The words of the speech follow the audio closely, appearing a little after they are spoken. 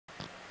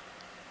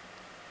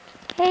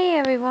Hey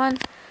everyone.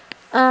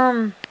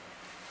 I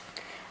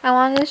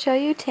wanted to show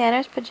you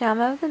Tanner's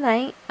pajama of the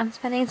night. I'm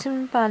spending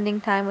some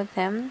bonding time with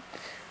him.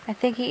 I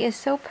think he is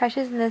so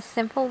precious in this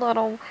simple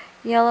little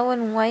yellow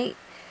and white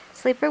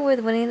sleeper with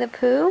Winnie the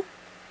Pooh.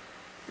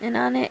 And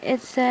on it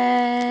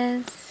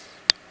says,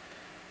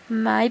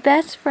 "My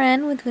best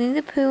friend," with Winnie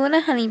the Pooh and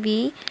a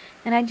honeybee.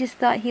 And I just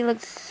thought he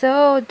looked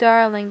so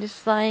darling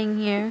just lying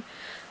here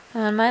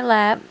on my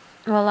lap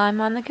while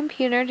I'm on the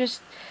computer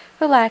just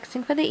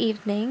relaxing for the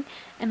evening,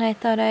 and I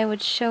thought I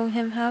would show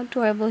him how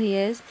adorable he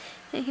is,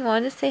 and he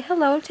wanted to say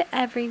hello to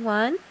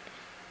everyone.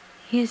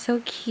 He is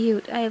so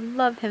cute. I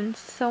love him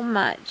so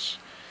much.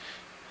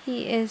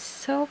 He is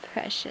so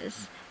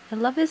precious. I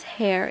love his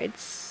hair.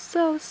 It's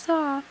so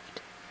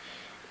soft.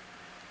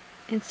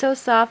 It's so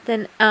soft,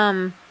 and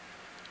when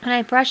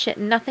I brush it,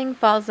 nothing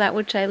falls out,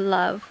 which I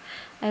love.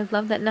 I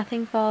love that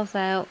nothing falls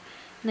out.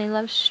 And I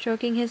love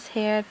stroking his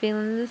hair,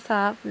 feeling the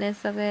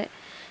softness of it,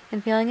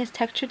 and feeling his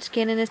textured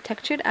skin and his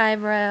textured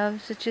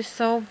eyebrows. It's just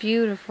so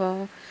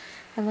beautiful.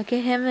 I look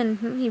at him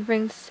and he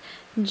brings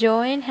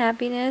joy and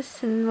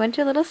happiness and a bunch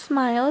of little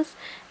smiles,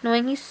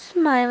 knowing he's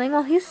smiling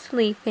while he's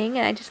sleeping.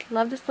 And I just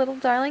love this little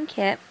darling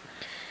kit.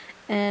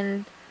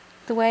 And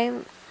the way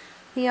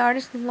the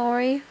artist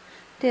Lori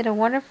did a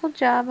wonderful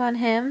job on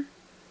him.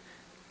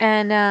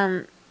 And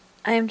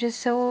I am just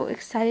so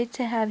excited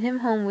to have him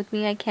home with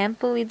me. I can't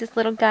believe this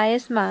little guy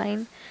is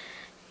mine.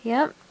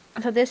 Yep.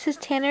 So this is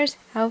Tanner's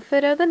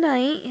outfit of the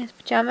night, his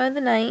pajama of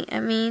the night.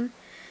 And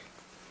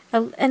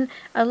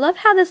I love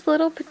how this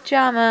little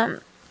pajama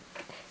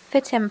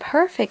fits him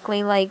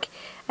perfectly. Like,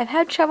 I've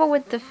had trouble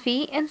with the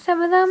feet in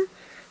some of them.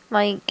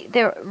 Like,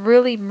 they're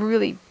really,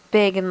 really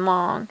big and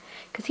long.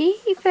 Because he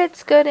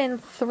fits good in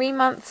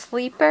 3-month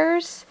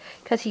sleepers.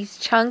 Because he's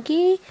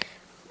chunky.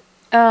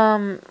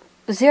 0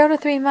 to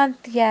 3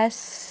 month, yes.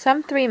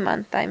 Some 3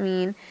 month, I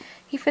mean.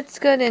 He fits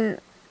good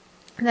in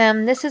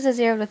them. This is a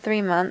 0 to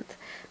 3 month,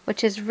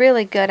 which is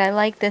really good. I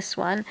like this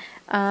one.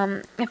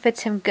 It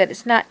fits him good.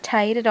 It's not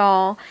tight at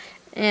all.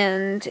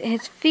 And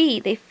his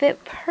feet, they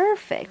fit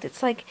perfect.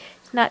 It's like,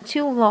 it's not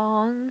too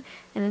long,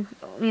 and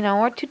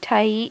or too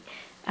tight.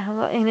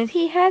 And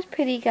he has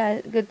pretty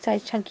good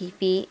sized chunky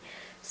feet.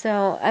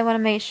 So I want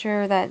to make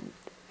sure that,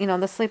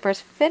 the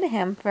sleepers fit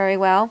him very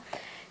well.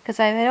 Because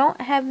I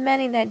don't have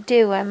many that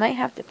do. I might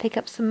have to pick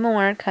up some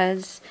more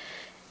because,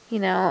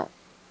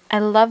 I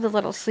love the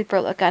little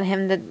sleeper look on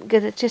him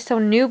because it's just so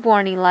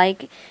newborny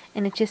like,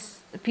 and it's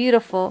just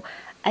beautiful.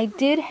 I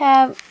did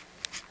have,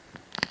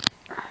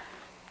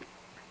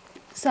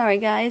 sorry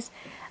guys,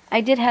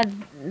 I did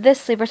have this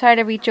sleeper. Sorry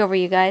to reach over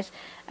you guys.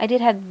 I did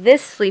have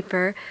this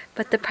sleeper,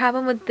 but the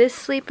problem with this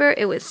sleeper,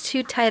 it was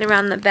too tight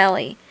around the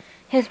belly.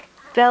 His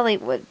belly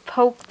would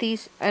poke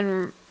these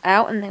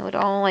out, and they would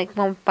all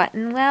won't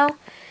button well.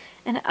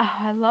 And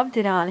I loved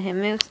it on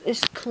him.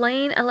 It's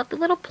plain. I love the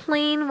little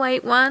plain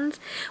white ones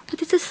with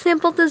just a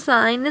simple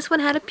design. This one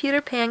had a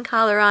Peter Pan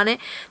collar on it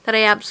that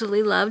I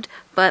absolutely loved.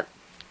 But,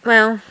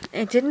 well,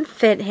 it didn't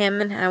fit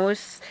him, and I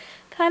was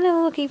kind of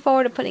looking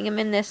forward to putting him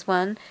in this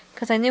one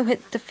because I knew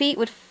the feet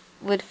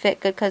would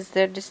fit good because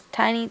they're just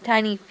tiny,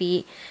 tiny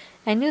feet.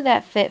 I knew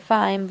that fit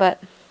fine,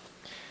 but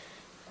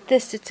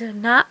this did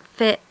not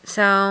fit,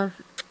 so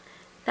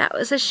that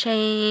was a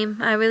shame.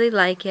 I really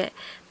like it.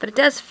 But it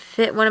does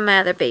fit one of my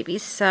other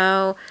babies,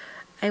 so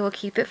I will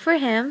keep it for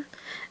him.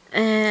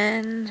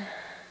 And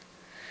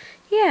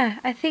yeah,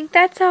 I think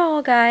that's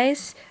all,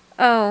 guys.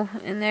 Oh,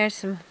 and there's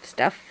some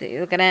stuff that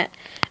you're looking at.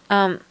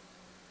 I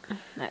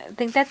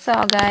think that's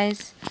all,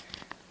 guys.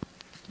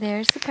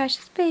 There's the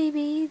precious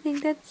baby. I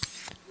think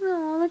that's...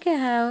 Oh, look at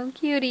how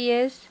cute he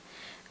is.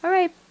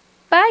 Alright,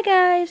 bye,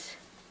 guys.